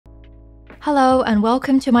Hello and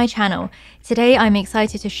welcome to my channel. Today I'm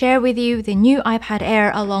excited to share with you the new iPad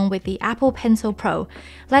Air along with the Apple Pencil Pro.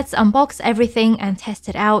 Let's unbox everything and test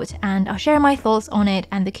it out, and I'll share my thoughts on it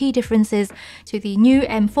and the key differences to the new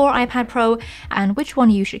M4 iPad Pro and which one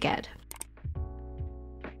you should get.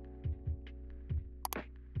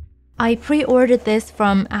 I pre-ordered this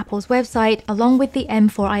from Apple's website along with the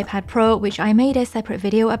M4 iPad Pro, which I made a separate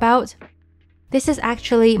video about. This is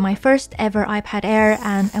actually my first ever iPad Air,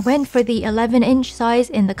 and I went for the 11-inch size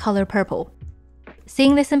in the color purple.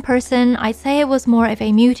 Seeing this in person, I'd say it was more of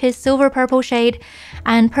a muted silver purple shade,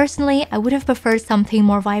 and personally I would have preferred something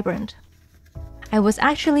more vibrant. I was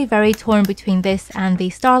actually very torn between this and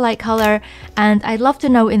the Starlight color, and I'd love to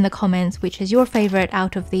know in the comments which is your favorite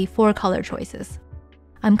out of the 4 color choices.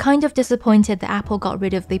 I'm kind of disappointed that Apple got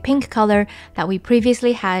rid of the pink color that we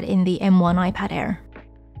previously had in the M1 iPad Air.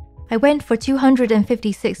 I went for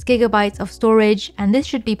 256 gigabytes of storage, and this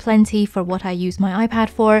should be plenty for what I use my iPad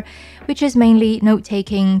for, which is mainly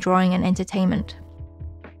note-taking, drawing and entertainment.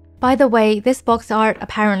 By the way, this box art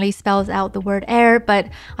apparently spells out the word Air, but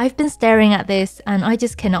I've been staring at this and I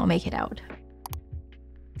just cannot make it out.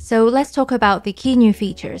 So let's talk about the key new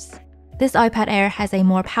features. This iPad Air has a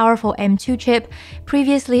more powerful M2 chip,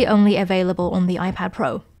 previously only available on the iPad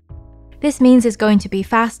Pro. This means it's going to be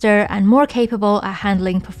faster and more capable at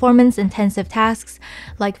handling performance-intensive tasks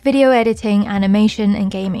like video editing, animation,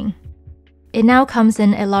 and gaming. It now comes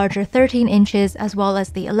in a larger 13 inches as well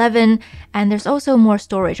as the 11, and there's also more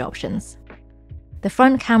storage options. The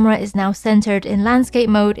front camera is now centered in landscape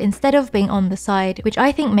mode instead of being on the side, which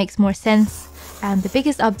I think makes more sense, and the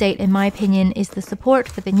biggest update in my opinion is the support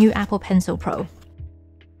for the new Apple Pencil Pro.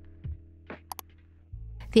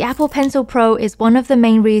 The Apple Pencil Pro is one of the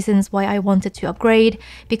main reasons why I wanted to upgrade,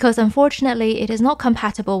 because unfortunately it is not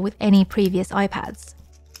compatible with any previous iPads.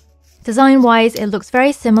 Design-wise, it looks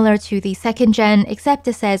very similar to the 2nd gen, except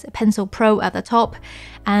it says Pencil Pro at the top,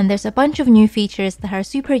 and there's a bunch of new features that are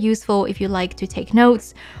super useful if you like to take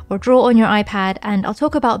notes or draw on your iPad, and I'll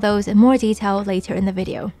talk about those in more detail later in the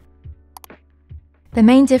video. The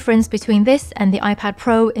main difference between this and the iPad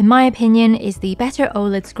Pro, in my opinion, is the better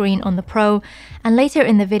OLED screen on the Pro, and later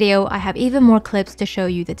in the video I have even more clips to show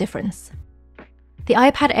you the difference. The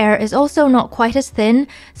iPad Air is also not quite as thin,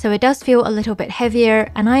 so it does feel a little bit heavier,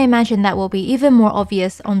 and I imagine that will be even more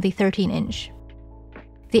obvious on the 13-inch.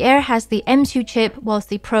 The Air has the M2 chip, whilst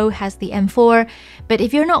the Pro has the M4, but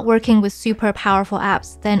if you're not working with super powerful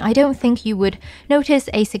apps, then I don't think you would notice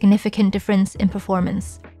a significant difference in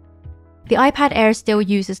performance. The iPad Air still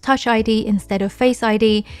uses Touch ID instead of Face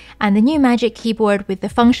ID, and the new Magic Keyboard with the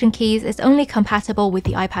function keys is only compatible with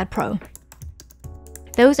the iPad Pro.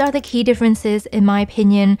 Those are the key differences in my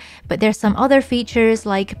opinion, but there's some other features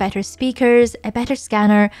like better speakers, a better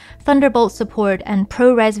scanner, Thunderbolt support, and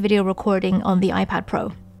ProRes video recording on the iPad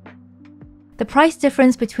Pro. The price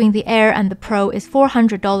difference between the Air and the Pro is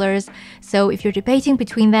 $400, so if you're debating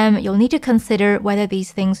between them, you'll need to consider whether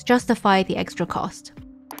these things justify the extra cost.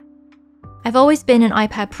 I've always been an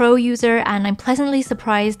iPad Pro user, and I'm pleasantly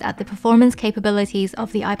surprised at the performance capabilities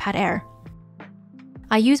of the iPad Air.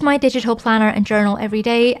 I use my digital planner and journal every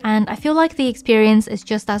day, and I feel like the experience is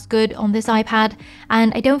just as good on this iPad,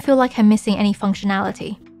 and I don't feel like I'm missing any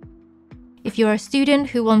functionality. If you're a student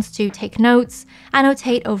who wants to take notes,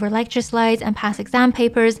 annotate over lecture slides, and pass exam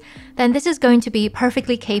papers, then this is going to be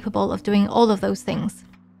perfectly capable of doing all of those things.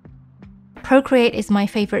 Procreate is my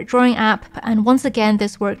favorite drawing app, and once again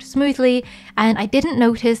this worked smoothly, and I didn't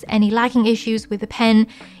notice any lagging issues with the pen,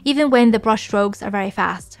 even when the brush strokes are very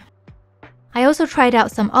fast. I also tried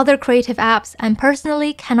out some other creative apps, and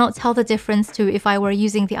personally cannot tell the difference to if I were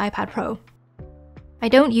using the iPad Pro. I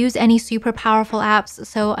don't use any super powerful apps,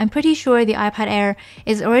 so I'm pretty sure the iPad Air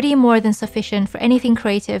is already more than sufficient for anything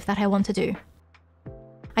creative that I want to do.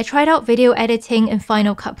 I tried out video editing in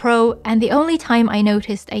Final Cut Pro, and the only time I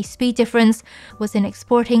noticed a speed difference was in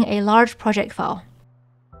exporting a large project file.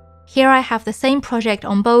 Here I have the same project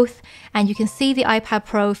on both, and you can see the iPad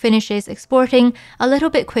Pro finishes exporting a little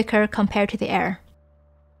bit quicker compared to the Air.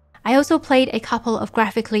 I also played a couple of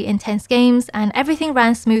graphically intense games, and everything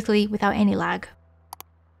ran smoothly without any lag.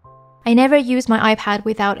 I never use my iPad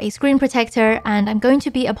without a screen protector, and I'm going to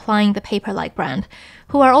be applying the Paperlike brand,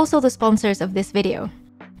 who are also the sponsors of this video.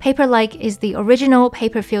 Paperlike is the original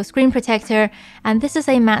paper-feel screen protector, and this is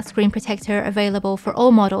a matte screen protector available for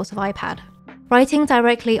all models of iPad. Writing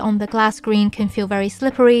directly on the glass screen can feel very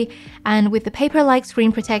slippery, and with the Paperlike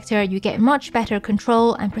screen protector you get much better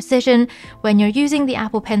control and precision when you're using the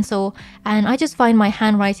Apple Pencil, and I just find my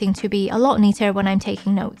handwriting to be a lot neater when I'm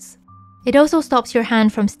taking notes. It also stops your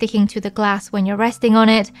hand from sticking to the glass when you're resting on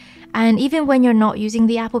it, and even when you're not using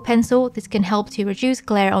the Apple Pencil, this can help to reduce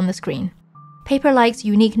glare on the screen. Paperlike's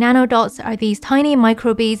unique nano dots are these tiny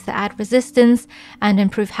microbeads that add resistance and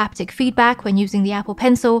improve haptic feedback when using the Apple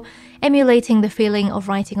Pencil, emulating the feeling of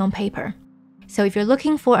writing on paper. So if you're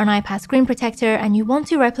looking for an iPad screen protector and you want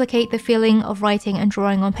to replicate the feeling of writing and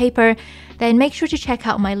drawing on paper, then make sure to check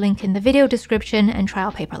out my link in the video description and try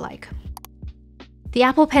out Paperlike. The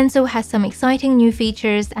Apple Pencil has some exciting new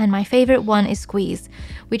features, and my favorite one is Squeeze,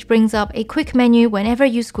 which brings up a quick menu whenever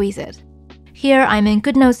you squeeze it. Here I'm in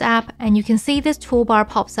GoodNotes app, and you can see this toolbar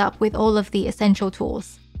pops up with all of the essential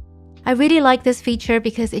tools. I really like this feature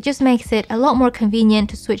because it just makes it a lot more convenient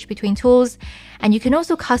to switch between tools, and you can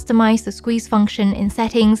also customize the squeeze function in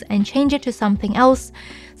settings and change it to something else,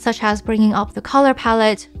 such as bringing up the color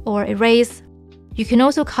palette or erase. You can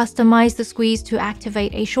also customize the squeeze to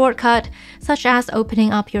activate a shortcut, such as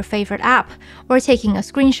opening up your favorite app or taking a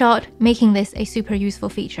screenshot, making this a super useful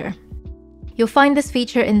feature. You'll find this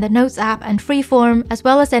feature in the Notes app and Freeform, as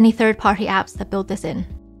well as any third-party apps that build this in.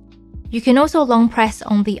 You can also long press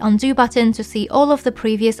on the undo button to see all of the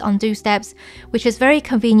previous undo steps, which is very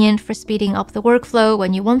convenient for speeding up the workflow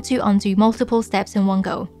when you want to undo multiple steps in one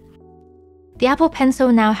go. The Apple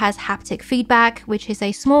Pencil now has haptic feedback, which is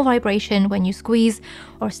a small vibration when you squeeze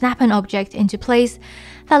or snap an object into place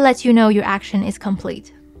that lets you know your action is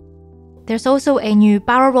complete. There's also a new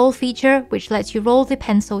barrel roll feature, which lets you roll the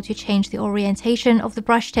pencil to change the orientation of the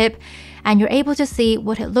brush tip, and you're able to see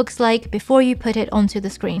what it looks like before you put it onto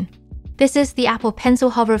the screen. This is the Apple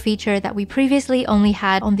Pencil hover feature that we previously only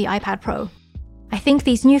had on the iPad Pro. I think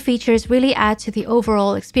these new features really add to the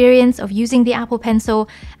overall experience of using the Apple Pencil,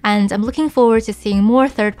 and I'm looking forward to seeing more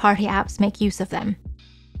third-party apps make use of them.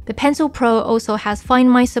 The Pencil Pro also has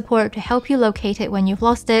Find My support to help you locate it when you've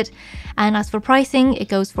lost it, and as for pricing, it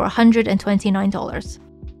goes for $129.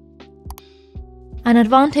 An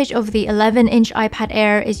advantage of the 11-inch iPad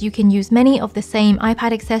Air is you can use many of the same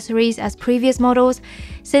iPad accessories as previous models,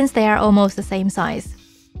 since they are almost the same size.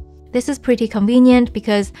 This is pretty convenient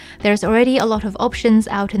because there's already a lot of options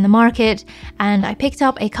out in the market, and I picked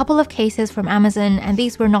up a couple of cases from Amazon and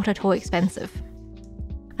these were not at all expensive.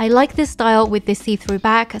 I like this style with the see-through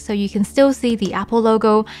back so you can still see the Apple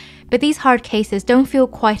logo, but these hard cases don't feel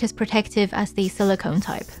quite as protective as the silicone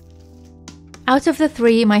type. Out of the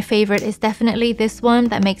three, my favorite is definitely this one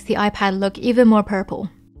that makes the iPad look even more purple.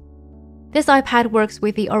 This iPad works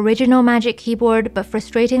with the original Magic Keyboard, but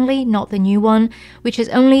frustratingly not the new one, which is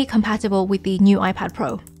only compatible with the new iPad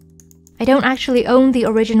Pro. I don't actually own the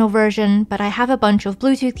original version, but I have a bunch of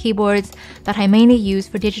Bluetooth keyboards that I mainly use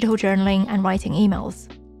for digital journaling and writing emails.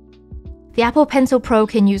 The Apple Pencil Pro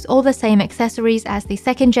can use all the same accessories as the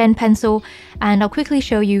 2nd gen Pencil, and I'll quickly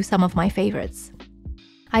show you some of my favorites.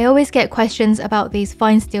 I always get questions about these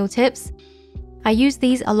fine steel tips. I use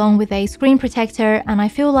these along with a screen protector, and I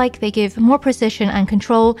feel like they give more precision and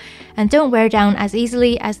control and don't wear down as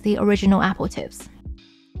easily as the original Apple tips.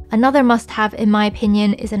 Another must-have in my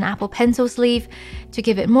opinion is an Apple Pencil sleeve to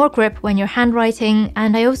give it more grip when you're handwriting,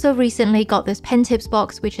 and I also recently got this pen tips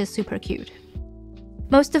box, which is super cute.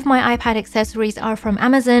 Most of my iPad accessories are from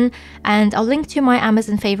Amazon, and I'll link to my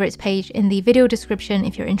Amazon favorites page in the video description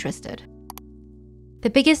if you're interested. The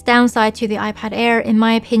biggest downside to the iPad Air, in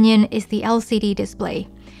my opinion, is the LCD display.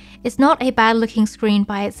 It's not a bad-looking screen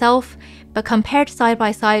by itself, but compared side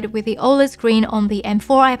by side with the OLED screen on the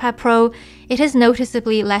M4 iPad Pro, it is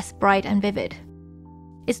noticeably less bright and vivid.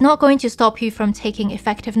 It's not going to stop you from taking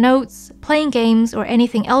effective notes, playing games, or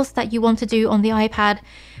anything else that you want to do on the iPad,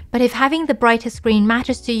 but if having the brightest screen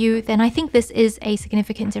matters to you, then I think this is a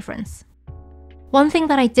significant difference. One thing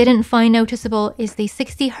that I didn't find noticeable is the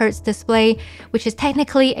 60Hz display, which is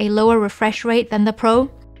technically a lower refresh rate than the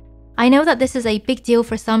Pro. I know that this is a big deal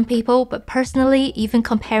for some people, but personally, even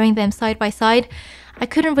comparing them side by side, I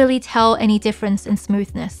couldn't really tell any difference in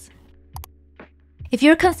smoothness. If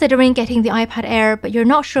you're considering getting the iPad Air but you're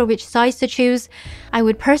not sure which size to choose, I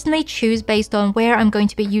would personally choose based on where I'm going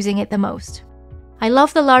to be using it the most. I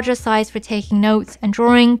love the larger size for taking notes and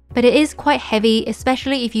drawing, but it is quite heavy,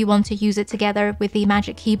 especially if you want to use it together with the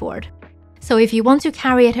Magic Keyboard. So if you want to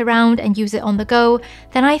carry it around and use it on the go,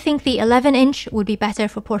 then I think the 11-inch would be better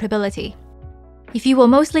for portability. If you will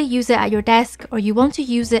mostly use it at your desk or you want to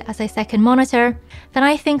use it as a second monitor, then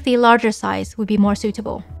I think the larger size would be more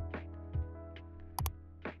suitable.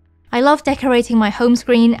 I love decorating my home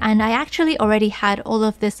screen, and I actually already had all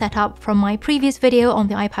of this set up from my previous video on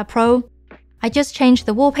the iPad Pro. I just changed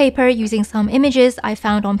the wallpaper using some images I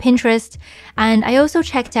found on Pinterest, and I also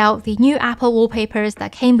checked out the new Apple wallpapers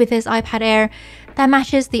that came with this iPad Air that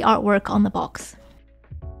matches the artwork on the box.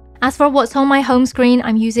 As for what's on my home screen,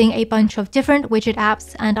 I'm using a bunch of different widget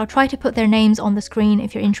apps, and I'll try to put their names on the screen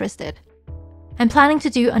if you're interested. I'm planning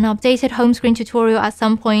to do an updated home screen tutorial at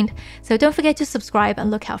some point, so don't forget to subscribe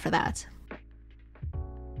and look out for that.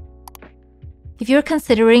 If you're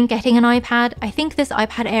considering getting an iPad, I think this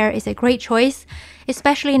iPad Air is a great choice,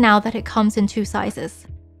 especially now that it comes in 2 sizes.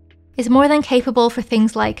 It's more than capable for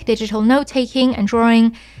things like digital note-taking and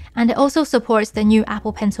drawing, and it also supports the new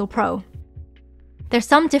Apple Pencil Pro. There's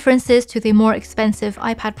some differences to the more expensive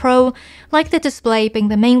iPad Pro, like the display being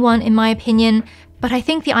the main one in my opinion, but I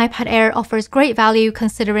think the iPad Air offers great value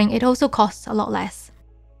considering it also costs a lot less.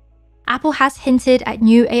 Apple has hinted at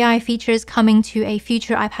new AI features coming to a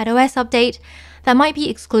future iPadOS update that might be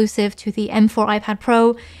exclusive to the M4 iPad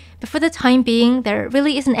Pro, but for the time being, there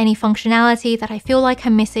really isn't any functionality that I feel like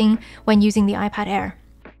I'm missing when using the iPad Air.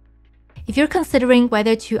 If you're considering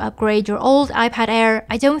whether to upgrade your old iPad Air,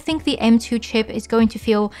 I don't think the M2 chip is going to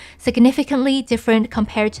feel significantly different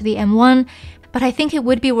compared to the M1, but I think it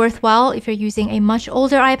would be worthwhile if you're using a much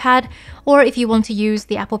older iPad or if you want to use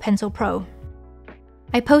the Apple Pencil Pro.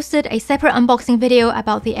 I posted a separate unboxing video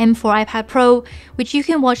about the M4 iPad Pro, which you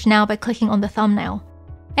can watch now by clicking on the thumbnail.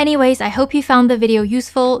 Anyways, I hope you found the video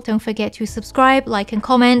useful. Don't forget to subscribe, like and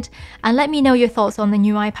comment, and let me know your thoughts on the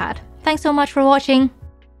new iPad. Thanks so much for watching!